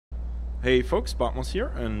Hey folks, Bartmoss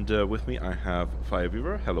here, and with me I have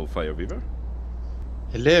Fireweaver. Hello, Fireweaver.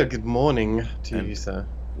 Hello, good morning to And you, sir.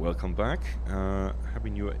 welcome back.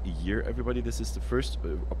 Happy New Year, everybody. This is the first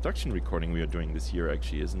Obduction recording we are doing this year,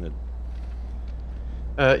 actually, isn't it?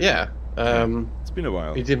 Yeah. It's been a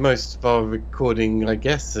while. We did most of our recording, I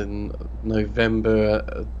guess, in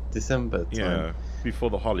November, December time. Yeah,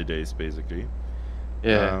 before the holidays, basically.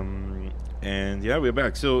 Yeah. And yeah, we're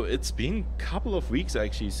back. So it's been a couple of weeks,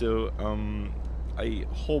 actually. So I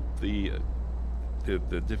hope the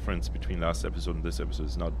difference between last episode and this episode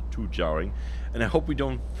is not too jarring, and I hope we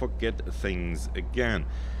don't forget things again.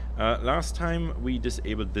 Last time we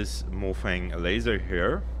disabled this Mofang laser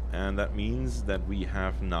here, and that means that we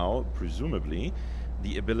have now, presumably,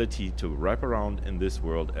 the ability to wrap around in this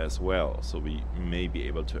world as well. So we may be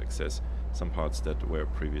able to access some parts that were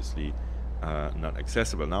previously not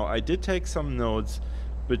accessible. Now, I did take some notes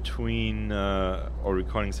between our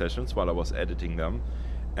recording sessions while I was editing them,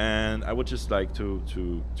 and I would just like to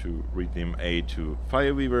read them to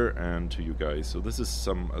Fireweaver and to you guys. So this is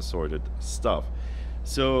some assorted stuff.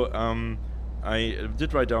 So I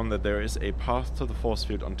did write down that there is a path to the force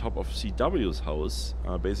field on top of CW's house,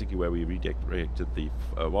 basically where we redirected the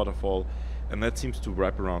waterfall, and that seems to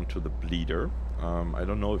wrap around to the bleeder. I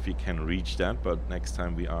don't know if we can reach that, but next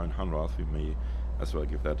time we are in Hunrath, we may as well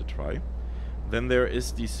give that a try. Then there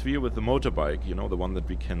is the sphere with the motorbike, you know, the one that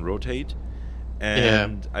we can rotate.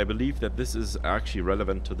 And yeah. I believe that this is actually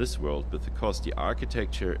relevant to this world, because the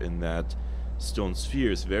architecture in that stone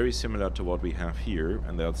sphere is very similar to what we have here,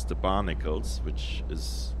 and that's the barnacles, which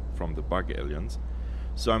is from the bug aliens.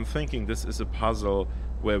 So I'm thinking this is a puzzle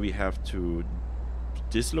where we have to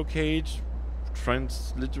dislocate,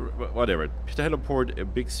 teleport a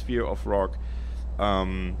big sphere of rock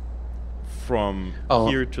from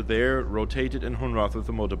here to there, rotate it in Hunrath with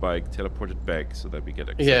the motorbike, teleport it back so that we get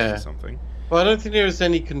access to something. Well, I don't think there's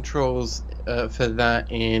any controls for that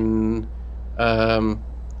in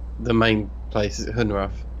the main place at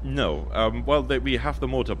Hunrath. No. Well, we have the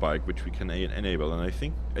motorbike, which we can enable, and I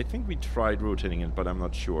think we tried rotating it, but I'm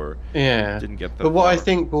not sure. Yeah. Didn't get that. But what I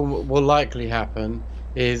think will likely happen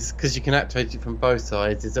is, because you can activate it from both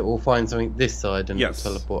sides, is that we'll find something this side and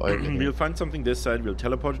teleport over. We'll find something this side, we'll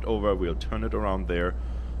teleport it over, we'll turn it around there,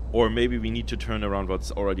 or maybe we need to turn around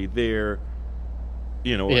what's already there,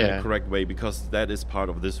 you know, in the correct way, because that is part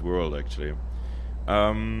of this world, actually.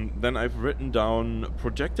 Then I've written down,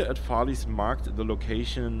 projector at Farley's marked the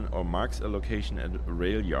location, or marks a location at a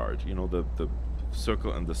rail yard. You know, the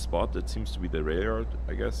circle and the spot, it seems to be the rail yard,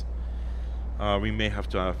 I guess. We may have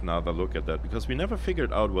to have another look at that, because we never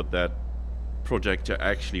figured out what that projector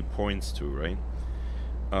actually points to, right?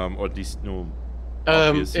 Or at least no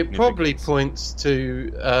obvious it probably points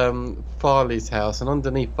to Farley's house, and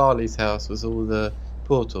underneath Farley's house was all the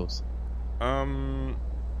portals.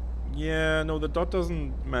 Yeah, no, the dot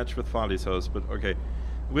doesn't match with Farley's house, but okay.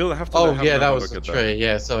 We'll have to that was the tree.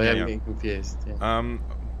 Yeah, sorry, I'm getting confused. Yeah.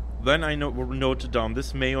 Then I noted down,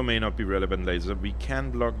 this may or may not be relevant laser. We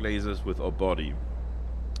can block lasers with our body,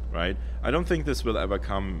 right? I don't think this will ever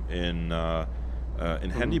come in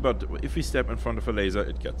handy, but if we step in front of a laser,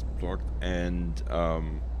 it gets blocked, and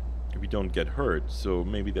we don't get hurt. So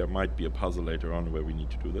maybe there might be a puzzle later on where we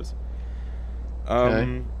need to do this.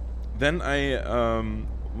 Then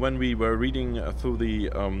when we were reading through the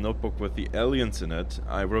notebook with the aliens in it,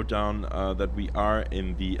 I wrote down that we are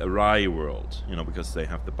in the Arai world, you know, because they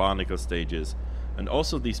have the barnacle stages, and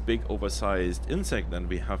also these big oversized insects that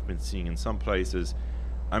we have been seeing in some places.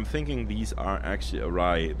 I'm thinking these are actually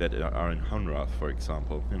Arai that are in Hunrath, for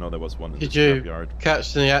example. You know, there was one in the scrapyard. Did you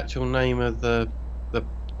catch the actual name of the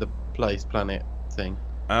planet thing?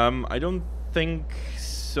 I don't think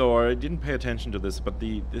so. I didn't pay attention to this, but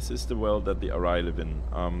this is the world that the Arai live in.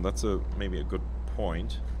 That's maybe a good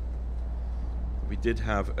point. We did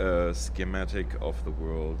have a schematic of the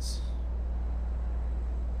worlds,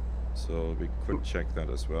 so we could check that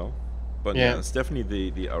as well. But yeah, it's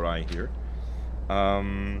definitely the Arai here.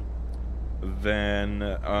 Then,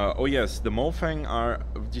 oh yes, the Mofang are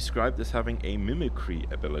described as having a mimicry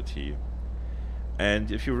ability.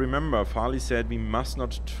 And if you remember, Farley said we must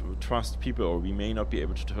not trust people, or we may not be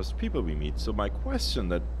able to trust people we meet. So my question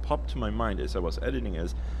that popped to my mind as I was editing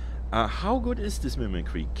is, how good is this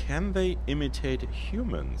mimicry? Can they imitate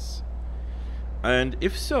humans? And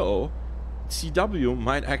if so, CW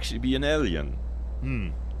might actually be an alien.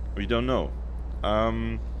 We don't know.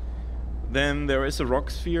 Then there is a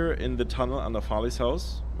rock sphere in the tunnel under Farley's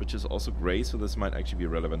house, which is also grey, so this might actually be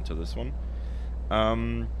relevant to this one.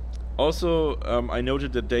 Also, I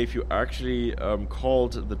noted that Dave, you actually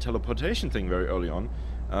called the teleportation thing very early on.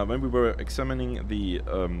 When we were examining the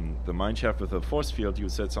mine shaft with a force field, you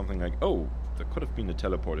said something like, "Oh, there could have been a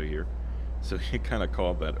teleporter here." So he kind of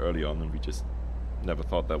called that early on, and we just never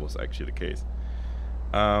thought that was actually the case.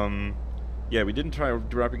 Yeah, we didn't try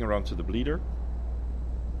wrapping around to the bleeder.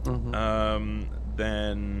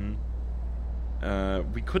 Then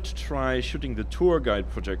we could try shooting the tour guide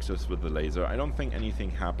projectors with the laser. I don't think anything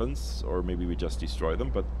happens, or maybe we just destroy them,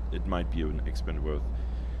 but it might be an experiment worth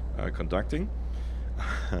conducting.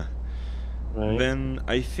 Right. Then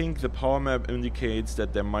I think the power map indicates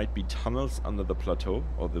that there might be tunnels under the plateau,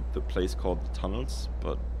 or the place called the tunnels,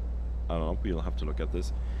 but I don't know, we'll have to look at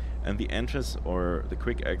this. And the entrance or the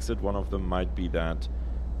quick exit, one of them might be that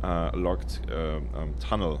locked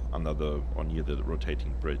tunnel under or near the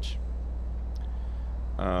rotating bridge.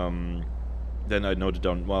 Then I noted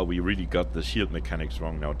down, well, we really got the shield mechanics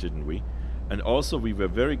wrong now, didn't we? And also, we were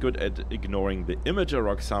very good at ignoring the imager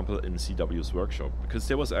rock sample in CW's workshop, because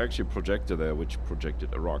there was actually a projector there which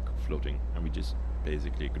projected a rock floating, and we just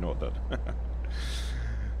basically ignored that.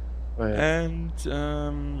 Right. And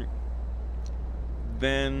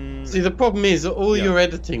then... See, the problem is that all your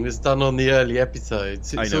editing was done on the early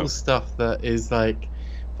episodes. It's all stuff that is, like,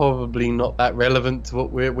 probably not that relevant to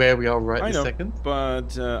where we are right this second.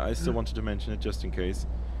 But I still wanted to mention it just in case.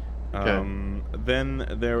 Then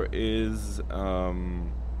there is a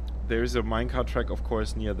minecart track, of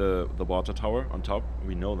course, near the water tower on top.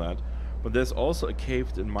 We know that, but there's also a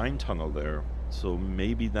caved-in mine tunnel there, so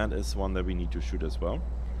maybe that is one that we need to shoot as well.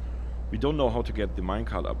 We don't know how to get the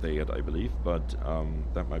minecart up there yet, I believe, but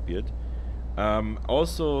that might be it.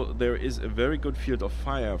 Also, there is a very good field of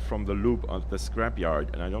fire from the loop of the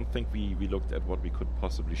scrapyard, and I don't think we looked at what we could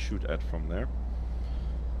possibly shoot at from there.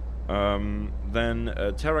 Then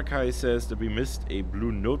Tarakai says that we missed a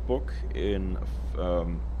blue notebook in,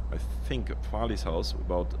 I think, Farley's house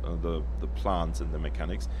about the plants and the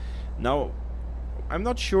mechanics. Now, I'm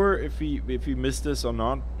not sure if we missed this or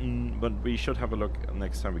not, but we should have a look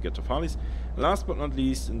next time we get to Farley's. Last but not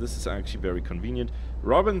least, and this is actually very convenient,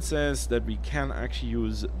 Robin says that we can actually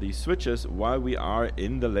use the switches while we are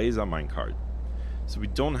in the laser minecart. So we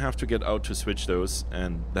don't have to get out to switch those,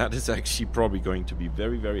 and that is actually probably going to be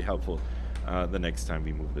very, very helpful the next time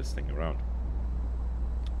we move this thing around.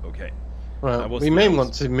 Okay. Well, we may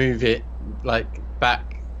want to move it, like,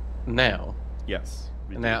 back now. Yes.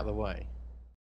 And out of the way.